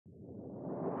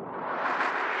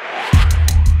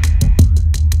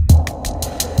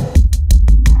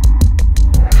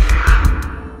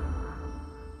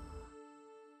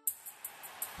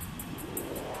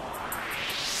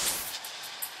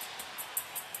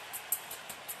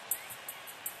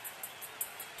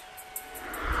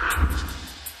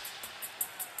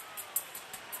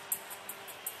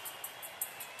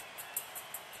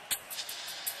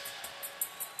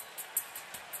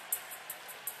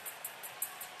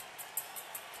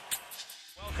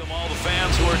Welcome all the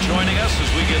fans who are joining us as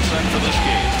we get set for this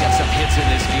game. Get some hits in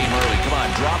this game early. Come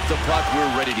on, drop the puck. We're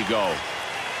ready to go.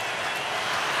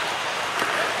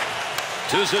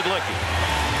 To Zidlicki.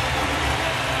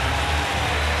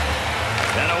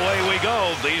 And away we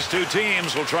go. These two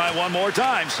teams will try one more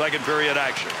time. Second period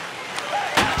action.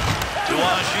 To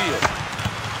Shield.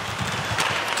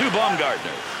 To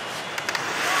Baumgartner.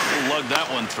 Lugged that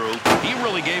one through. He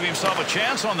really gave himself a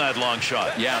chance on that long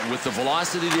shot. Yeah, with the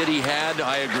velocity that he had,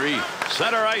 I agree.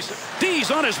 Center ice.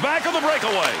 D's on his back of the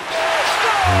breakaway.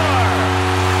 Score!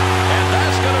 And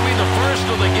that's going to be the first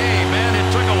of the game. Man, it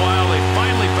took a while. They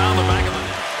finally found the back of the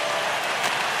net.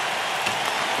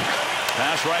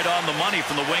 Pass right on the money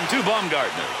from the wing to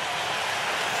Baumgartner.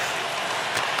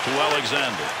 To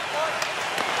Alexander.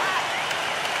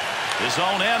 His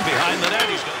own end behind the net.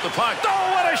 He's got the puck.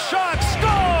 Oh, what a shot!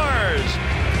 Scores!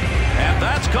 And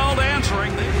that's called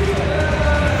answering. On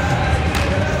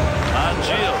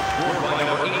Gio.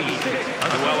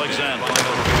 To Alexander.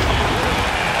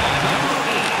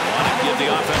 Want to give the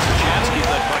offense a chance to keep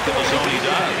that puck in the zone. He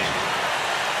does.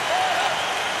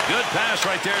 Good pass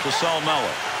right there to Salmela.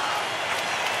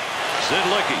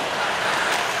 Zidlicki.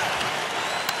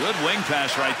 Good wing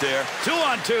pass right there.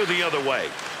 2-on-2 the other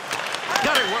way.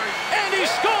 Got it work. And he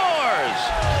scores!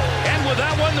 And with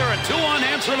that one, there are 2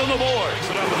 unanswered on the board.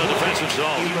 Put up in the defensive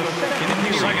zone.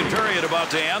 Second period about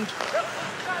to end.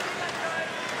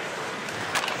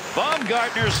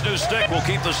 Baumgartner's new stick will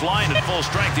keep this line at full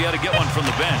strength. He had to get one from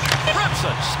the bench. Rips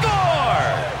it. Score!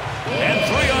 And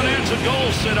 3 unanswered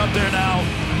goals sit up there now.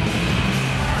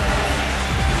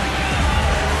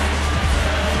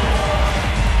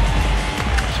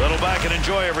 Settle back and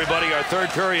enjoy, everybody. Our third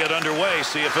period underway.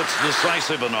 See if it's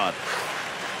decisive or not.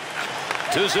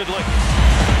 To Zidlicki.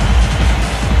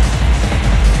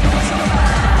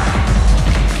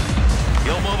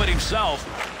 He'll move it himself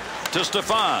to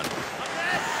Stefan.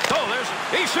 Oh,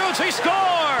 he shoots, he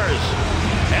scores!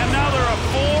 And now there are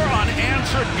 4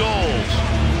 unanswered goals.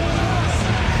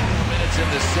 Minutes in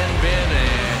the sin bin,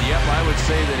 and yep, I would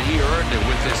say that he earned it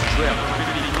with this trip.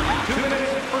 2 minutes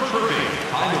for tripping.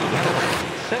 Time of the penalty.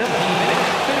 17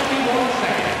 minutes, 51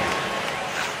 seconds.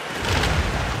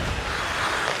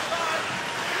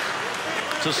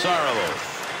 To Sarlo.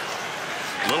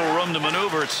 Little room to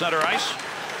maneuver at center ice.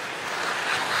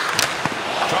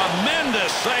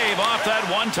 Tremendous save off that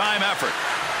one-time effort.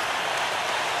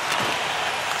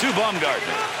 To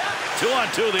Baumgartner.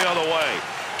 2-on-2 the other way.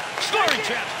 Scoring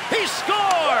chance. He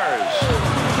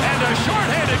scores!